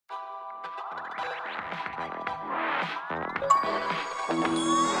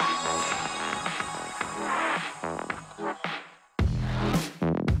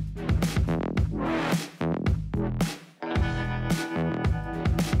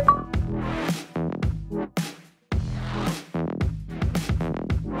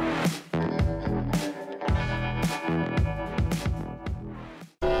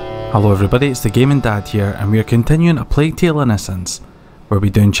Hello everybody, it's the Gaming Dad here, and we are continuing A Plague Tale Innocence, where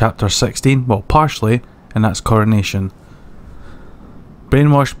we're doing chapter 16, well partially, and that's Coronation.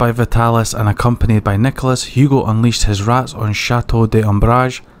 Brainwashed by Vitalis and accompanied by Nicholas, Hugo unleashed his rats on Chateau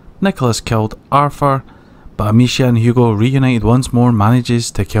d'Ombrage. Nicholas killed Arthur, but Amicia and Hugo, reunited once more, manages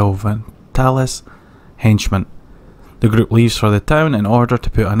to kill Vitalis' henchman. The group leaves for the town in order to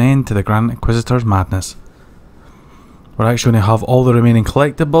put an end to the Grand Inquisitor's madness. We're actually going to have all the remaining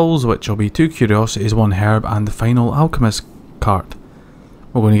collectables, which will be 2 Curiosities, 1 herb, and the final Alchemist Cart.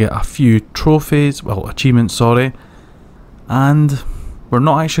 We're going to get a few trophies, well, achievements, sorry, and we're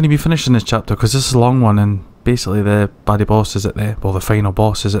not actually going to be finishing this chapter because this is a long one, and basically the baddie boss is at the, well, the final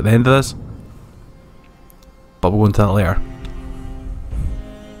boss is at the end of this, but we'll go into that later.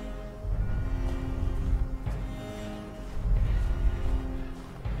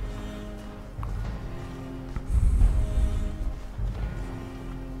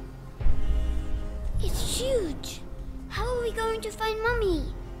 To find Mummy.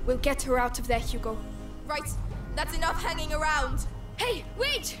 We'll get her out of there, Hugo. Right, that's enough hanging around. Hey,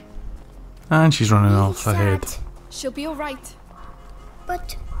 wait! And she's running off ahead. She'll be alright.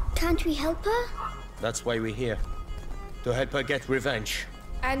 But can't we help her? That's why we're here. To help her get revenge.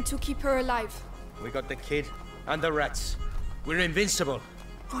 And to keep her alive. We got the kid and the rats. We're invincible.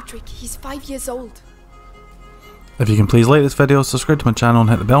 Rodric, he's 5 years old. If you can please like this video, subscribe to my channel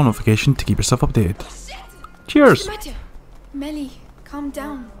and hit the bell notification to keep yourself updated. Shit. Cheers! What's the matter? Melly, calm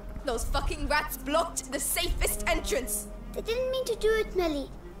down. Those fucking rats blocked the safest entrance. They didn't mean to do it, Melly.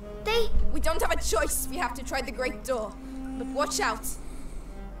 We don't have a choice. We have to try the great door. But watch out.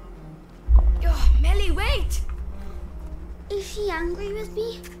 Oh, Melly, wait! Is she angry with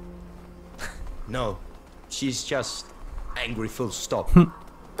me? No, she's just angry full stop.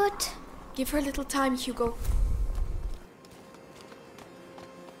 But... Give her a little time, Hugo.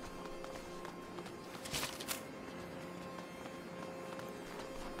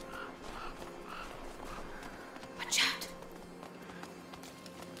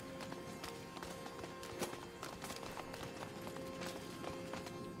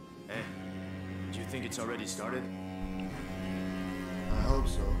 Think it's already started? I hope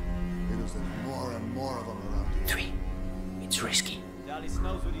so, because there's more and more of them around here. 3. It's risky. Dallas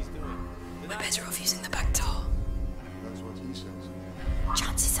knows what he's doing. We're better off using the back door. That's what he says.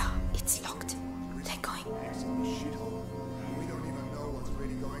 Chances are it's locked. They're going. It's a shithole. We don't even know what's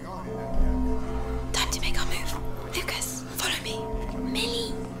really going on in there. Time to make our move. Lucas, follow me.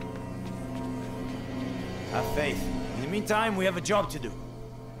 Millie. Have faith. In the meantime, we have a job to do.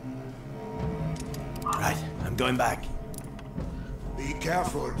 Right, I'm going back. Be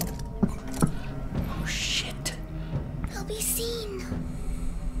careful. Oh shit. They'll be seen.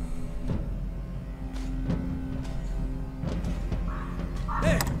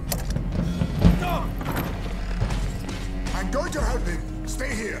 Hey! Stop! I'm going to help him.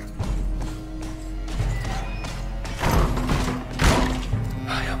 Stay here.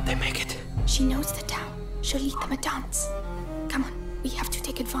 I hope they make it. She knows the town. She'll lead them a dance. Come on, we have to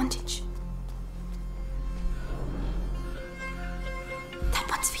take advantage. That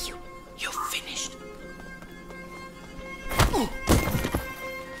one's for you. You're finished.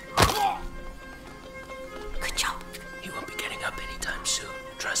 Good job. You won't be getting up anytime soon.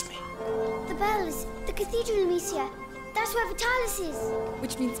 Trust me. The bells. The cathedral, Amicia. That's where Vitalis is.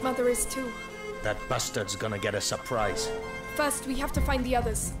 Which means Mother is too. That bastard's gonna get a surprise. First, we have to find the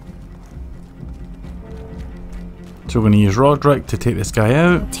others. So we're going to use Rodric to take this guy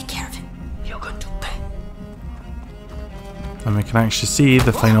out. Take care of him. You're going to pay. And we can actually see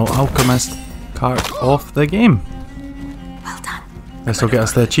the final Alchemist Cart of the game. Well done. This will get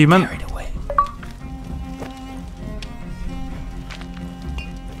us the achievement. Carried away.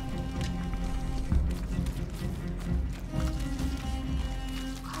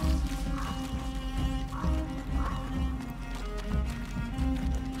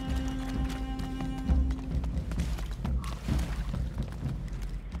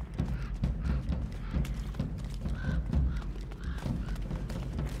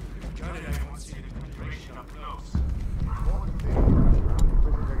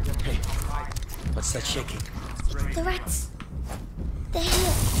 What's that shaking? The rats. They're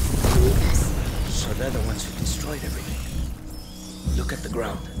here. Beneath us. So they're the ones who destroyed everything. Look at the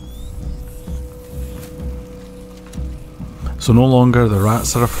ground. So no longer the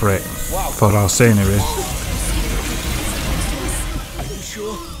rats are a threat. For us anyway. Are you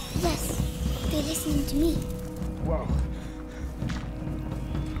sure? Yes, they're listening to me. Wow.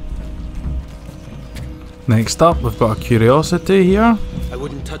 Next up, we've got a curiosity here. I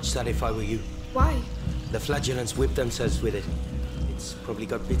wouldn't touch that if I were you. Why? The flagellants whip themselves with it. It's probably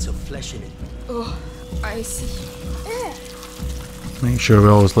got bits of flesh in it. Oh, I see. Make sure we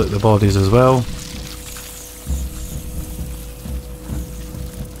always loot the bodies as well.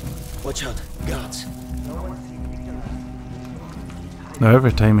 Watch out, guards. Now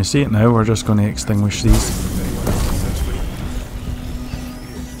every time we see it now, we're just going to extinguish these.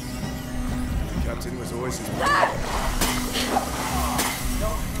 Captain was always his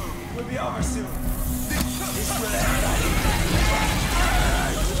We'll be over soon.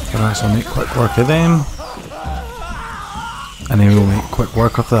 The rats will make quick work of them. And then we'll make quick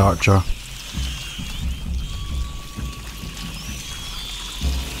work of the archer.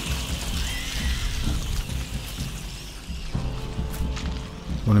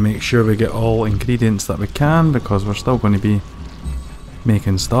 Want to make sure we get all ingredients that we can, because we're still going to be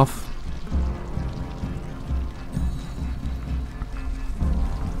making stuff.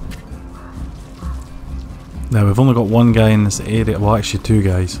 Now we've only got one guy in this area, well actually two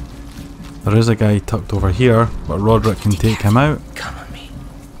guys. There is a guy tucked over here, but Rodric can take him out Come on me.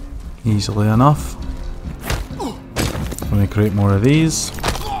 easily enough. I'm going to create more of these.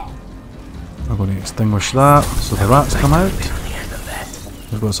 We're going to extinguish that so the rats come out.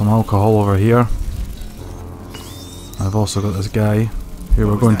 We've got some alcohol over here. I've also got this guy who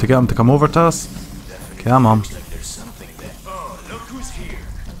we're going to get him to come over to us. Come on.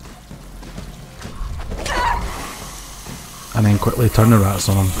 And then quickly turn the rats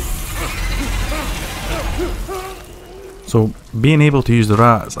on him. So being able to use the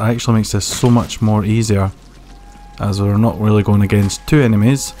rats actually makes this so much more easier, as we're not really going against two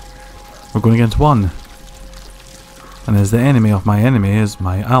enemies, we're going against one. And as the enemy of my enemy is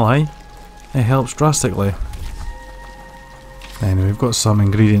my ally, it helps drastically. Then we've got some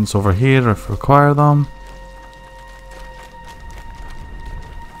ingredients over here if we require them.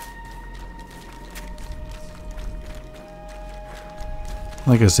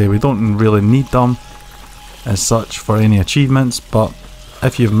 Like I say, we don't really need them as such for any achievements, but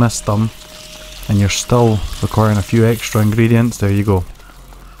if you've missed them and you're still requiring a few extra ingredients, there you go.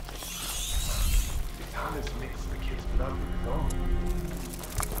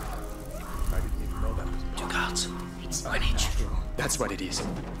 Two guards. One each. That's what it is.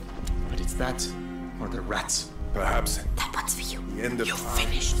 But it's that, or the rats. Perhaps That one's for you. the end of You're time.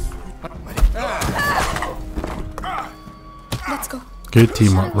 finished. Let's go. Good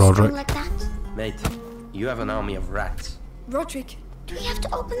teamwork, Something Rodric. like that. Mate, you have an army of rats. Rodric, Do we have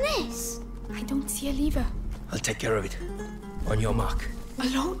to open this? I don't see a lever. I'll take care of it. On your mark.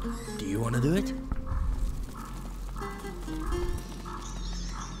 Alone? Do you want to do it?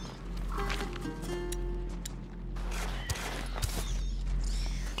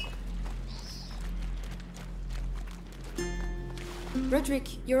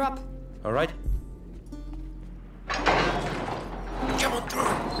 Rodric, you're up. All right. Come on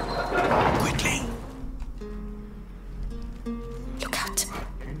through. Quickly. Look out.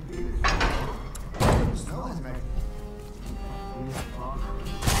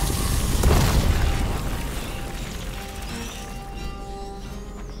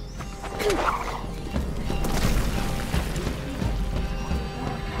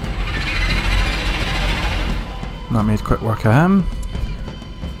 That made quick work of him.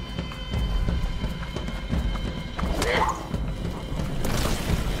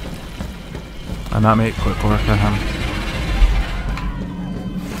 And that made quick work of him.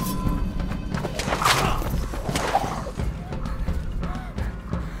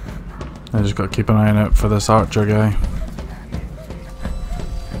 I just got to keep an eye out for this archer guy.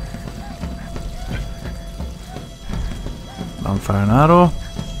 Fire an arrow.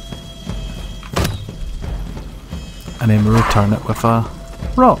 And then we return it with a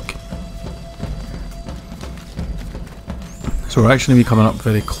rock. So we're actually coming up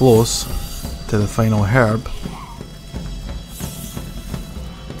very close to the final herb.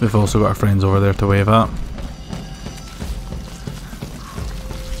 We've also got our friends over there to wave at.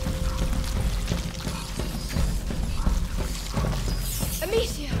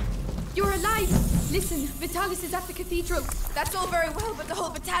 Amicia! You're alive! Listen, Vitalis is at the cathedral. That's all very well, but the whole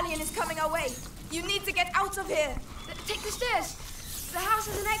battalion is coming our way. You need to get out of here. Take the stairs. The house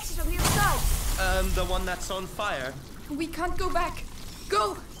has an exit on the other side. The one that's on fire? We can't go back.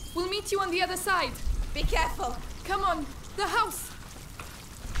 Go! We'll meet you on the other side. Be careful. Come on, the house.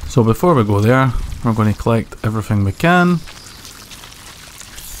 So before we go there, we're going to collect everything we can.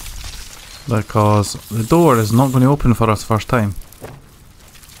 because the door is not going to open for us first time.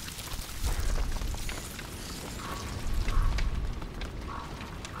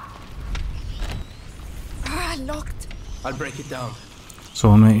 Locked. I'll break it down. So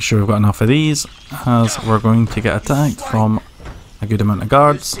we'll make sure we've got enough of these, as we're going to get attacked from a good amount of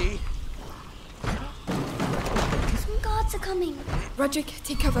guards. Some guards are coming. Rodric,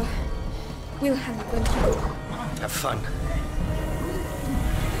 take cover. We'll handle them, Hugo. Have fun.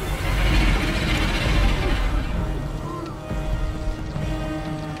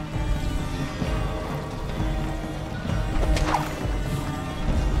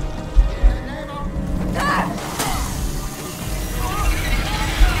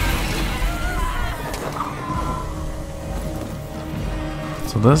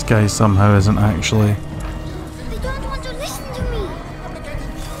 So this guy somehow isn't actually... They don't want to listen to me.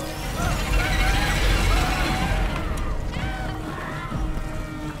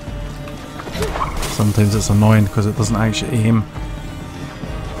 Sometimes it's annoying because it doesn't actually aim.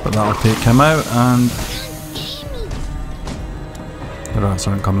 But that'll take him out, and the rats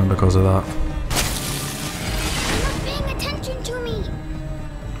aren't coming because of that. They're not paying attention to me.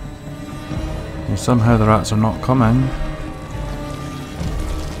 And somehow the rats are not coming.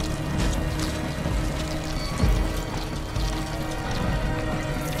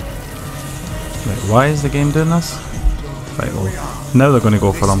 Why is the game doing this? Right, well, now they're going to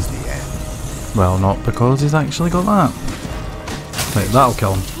go for him. Well, not because he's actually got that. Right, that'll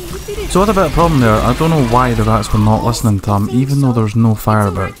kill him. So what about a problem there? I don't know why the rats were not listening to him, even though there's no fire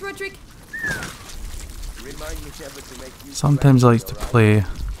about. Sometimes I like to play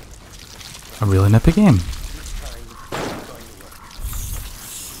a really nippy game.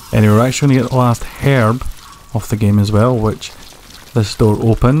 Anyway, we're actually going to get the last herb off the game as well, which this door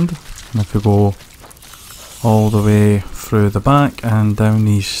opened. And if we go all the way through the back and down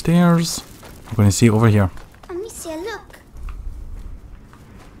these stairs, we're going to see it over here. Amicia, look.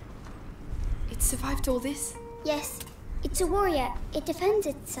 It survived all this? Yes, it's a warrior. It defends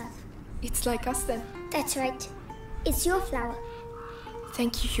itself. It's like us then. That's right. It's your flower.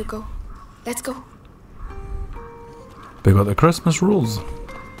 Thank you, Hugo. Let's go. We got the Christmas rules.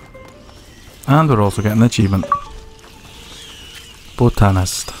 And we're also getting the achievement.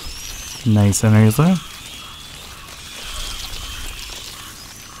 Botanist. Nice and easy.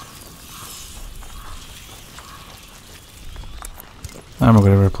 And we're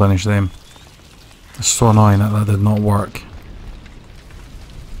going to replenish them. It's so annoying that that did not work.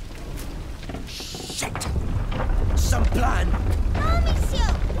 Shit! Some plan! No, Amicia!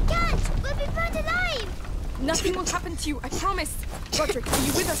 We can't! We'll be burned alive! Nothing will happen to you, I promise. Rodric, are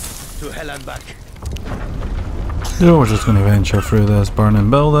you with us? To hell and back. So we're just going to venture through this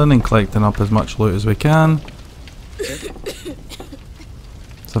burning building and collecting up as much loot as we can. It's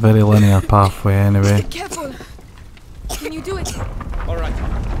a very linear pathway anyway. Be careful. Can you do it? All right.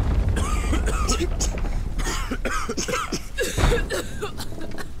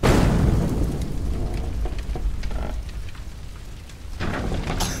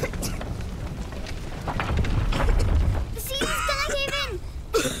 The scene is gonna give in!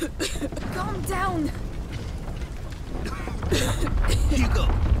 Calm down. Hugo,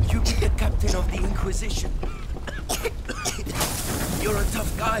 you be the captain of the Inquisition. You're a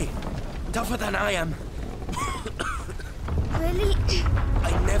tough guy. Tougher than I am. Really?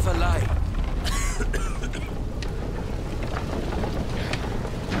 I never lie.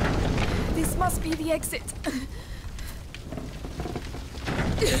 This must be the exit.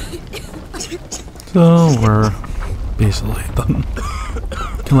 So we're basically done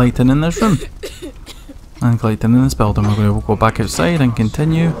collecting in this room. And collecting in this building. We're going to go back outside and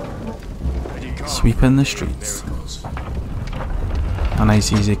continue sweeping the streets. A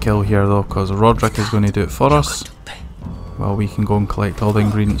nice easy kill here though, because Rodric is going to do it for us, while we can go and collect all the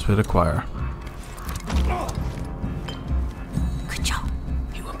ingredients we require. Good job.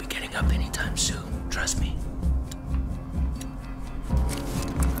 He won't be getting up anytime soon. Trust me.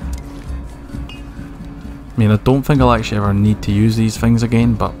 I mean, I don't think I'll actually ever need to use these things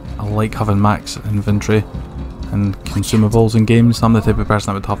again, but I like having max inventory and consumables in games. I'm the type of person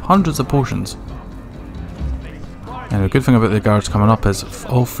that would have hundreds of potions. And the good thing about the guards coming up is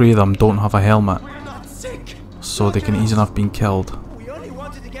all three of them don't have a helmet, so they can easy enough being killed. We only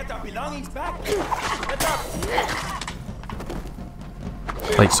wanted to get our belongings back.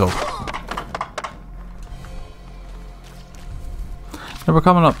 Like so. Now we're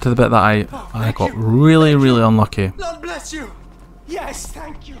coming up to the bit that I got really unlucky. Lord bless you. Yes,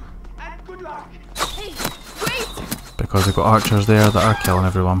 thank you. And good luck. Hey, wait! Because we've got archers there that are killing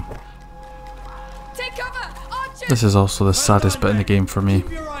everyone. Take cover! Archer! This is also the saddest bit in the game for me.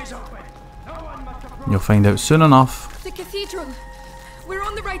 Keep your eyes open. You'll find out soon enough. The cathedral. We're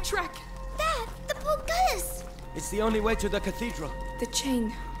on the right track. There, the portcullis. It's the only way to the cathedral. The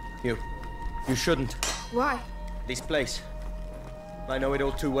chain. You shouldn't. Why? This place. I know it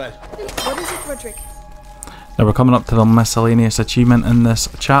all too well. What is it, Rodric? Now we're coming up to the miscellaneous achievement in this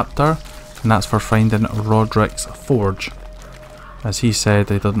chapter, and that's for finding Rodric's forge. As he said,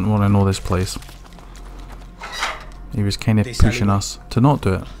 he didn't want to know this place. He was kind of pushing us to not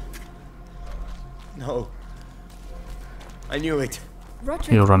do it. No. I knew it. Rodric,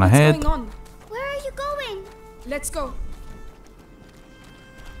 He'll run what's ahead. going on? Where are you going? Let's go.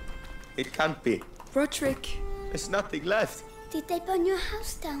 It can't be. Rodric. There's nothing left. Did they burn your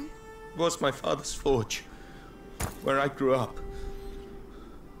house down? It was my father's forge. Where I grew up.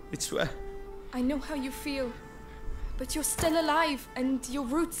 It's where... I know how you feel. But you're still alive, and your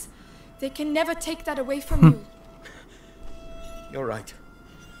roots, they can never take that away from you. You're right.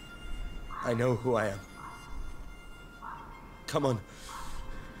 I know who I am. Come on.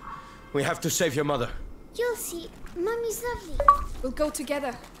 We have to save your mother. You'll see. Mummy's lovely. We'll go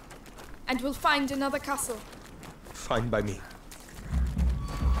together. And we'll find another castle. Fine by me.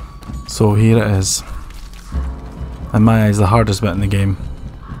 So here it is. In my eyes, the hardest bit in the game.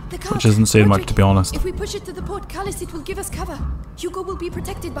 The cart. Which isn't saying much, Rodric, to be honest. If we push it to the portcullis, it will give us cover. Hugo will be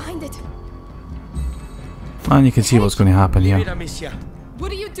protected behind it. And you can see what's going to happen Leave here. it, Amicia.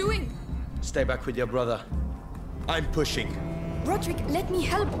 What are you doing? Stay back with your brother. I'm pushing. Rodric, let me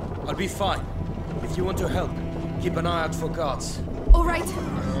help. I'll be fine. If you want to help, keep an eye out for guards. Alright.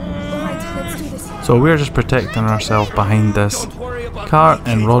 Alright, let's do this. So we're just protecting ourselves behind this Don't worry about cart,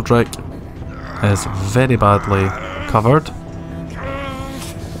 me, and kid. Rodric is very badly covered.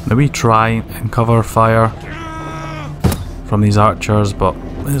 Now we try and cover fire from these archers, but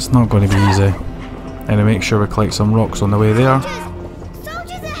it's not going to be easy. And to make sure we collect some rocks on the way there,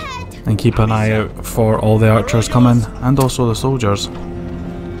 Soldiers ahead. and keep an eye out for all the archers coming, and also the soldiers.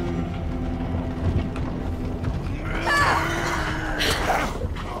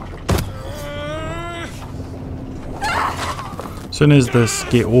 As soon as this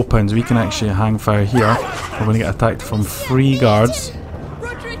gate opens, we can actually hang fire here. We're going to get attacked from 3 guards,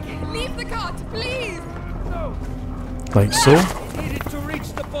 Rodric, leave the cart, please! like so. Needed to reach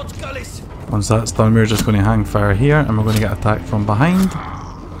the portcullis. Once that's done, we're just going to hang fire here, and we're going to get attacked from behind.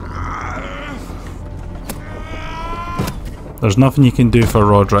 There's nothing you can do for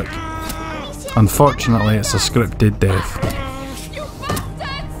Rodric. Unfortunately, it's a scripted death. You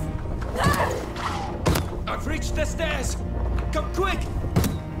bastards! I've reached the stairs. Come quick.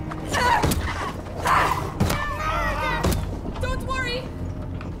 Don't worry!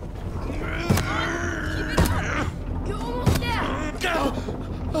 Keep it up! You're almost there!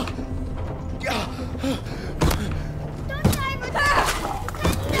 Don't die, Rodric.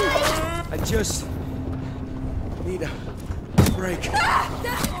 I just need a break.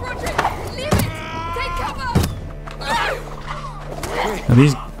 That's it, Rodric! Leave it! Take cover! Now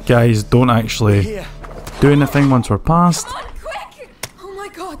these guys don't actually Here. do anything once we're past. Come on, quick! Oh my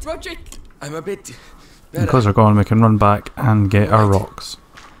god, Rodric! I'm a bit better. Because they're gone, we can run back and get our rocks.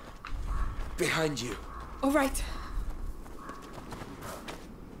 Behind you. Alright.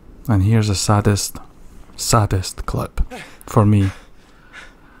 And here's the saddest clip for me.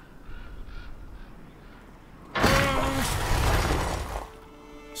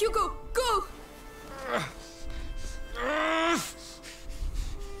 Hugo, go!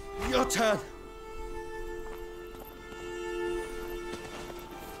 Your turn.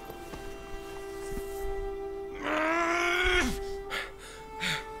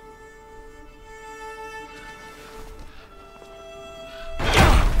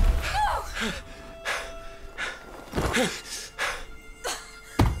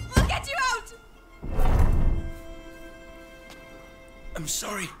 We'll get you out! I'm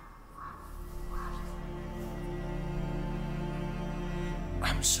sorry.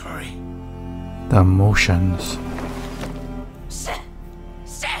 I'm sorry. The emotions.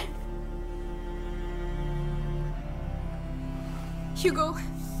 Hugo,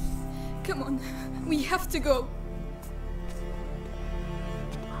 come on. We have to go.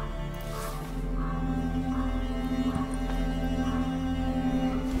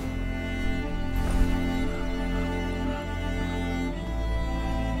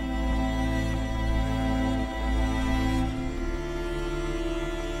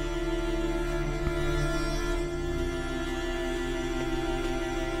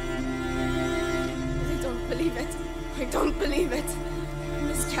 I don't believe it.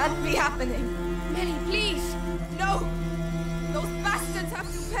 This can't be happening. Mary, please. No. Those bastards have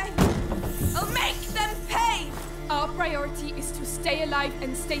to pay. I'll make them pay. Our priority is to stay alive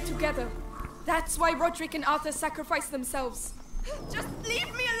and stay together. That's why Rodric and Arthur sacrificed themselves. Just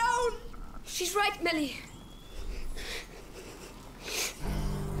leave me alone! She's right, Millie.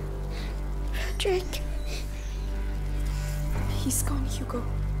 Rodric. He's gone, Hugo.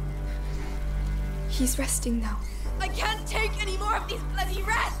 He's resting now. I can't take any more of these bloody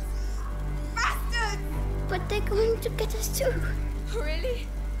rats! Bastards! But they're going to get us too. Really?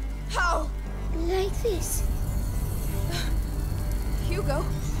 How? Like this. Hugo?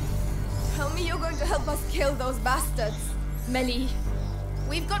 Tell me you're going to help us kill those bastards. Melly.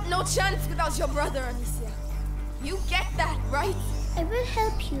 We've got no chance without your brother, Amicia. You get that, right? I will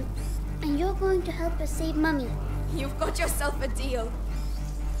help you. And you're going to help us save Mummy. You've got yourself a deal.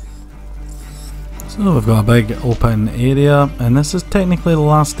 So we've got a big open area, and this is technically the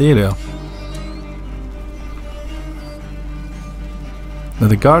last area. Now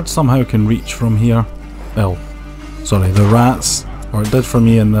the guards somehow can reach from here. Well, sorry, the rats, or it did for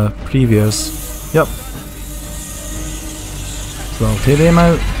me in the previous. Yep. So I'll take them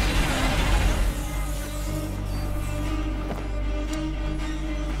out.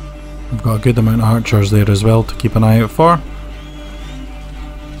 We've got a good amount of archers there as well to keep an eye out for.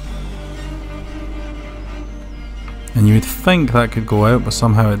 And you would think that could go out, but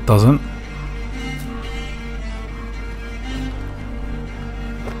somehow it doesn't.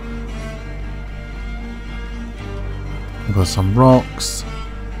 We've got some rocks,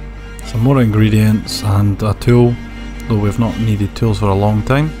 some more ingredients, and a tool, though we've not needed tools for a long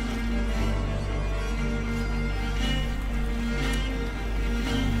time.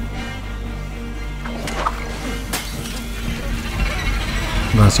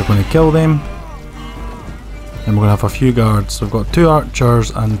 That's going to kill them. And we're going to have a few guards. So we've got 2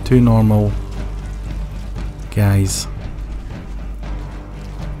 archers and 2 normal guys.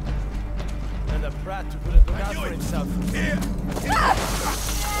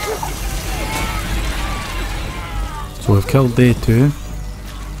 So we've killed day 2.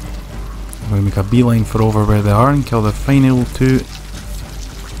 We're going to make a beeline for over where they are and kill the final 2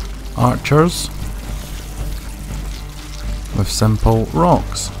 archers with simple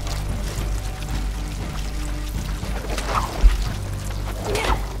rocks.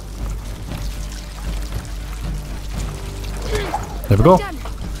 There we go.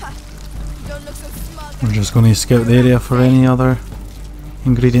 We're just going to scout the area for any other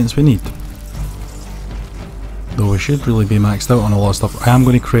ingredients we need. Though we should really be maxed out on a lot of stuff. I am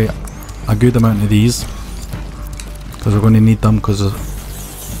going to create a good amount of these because we're going to need them, because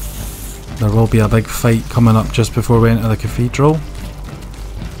there will be a big fight coming up just before we enter the cathedral,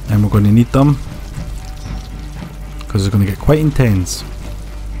 and we're going to need them because it's going to get quite intense.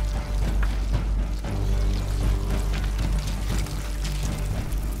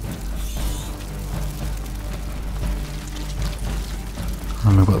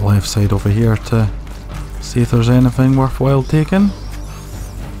 And we've got the left side over here to see if there's anything worthwhile taking.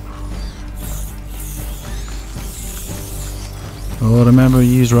 Oh, remember,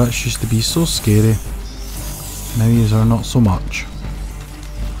 these rats used to be so scary. Now these are not so much.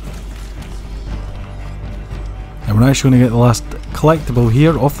 And we're actually going to get the last collectible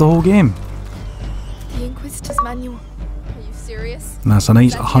here of the whole game. The Inquisitor's manual. Are you serious? And that's a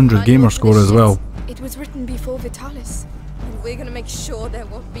nice 100 gamer score as well. It was written before Vitalis. And we're gonna make sure there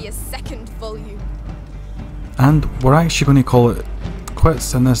won't be a second volume. And we're actually going to call it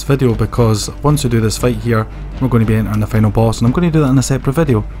quits in this video, because once we do this fight here, we're going to be entering the final boss, and I'm going to do that in a separate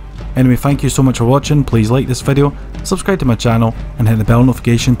video. Anyway, thank you so much for watching. Please like this video, subscribe to my channel, and hit the bell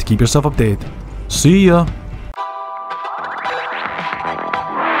notification to keep yourself updated. See ya!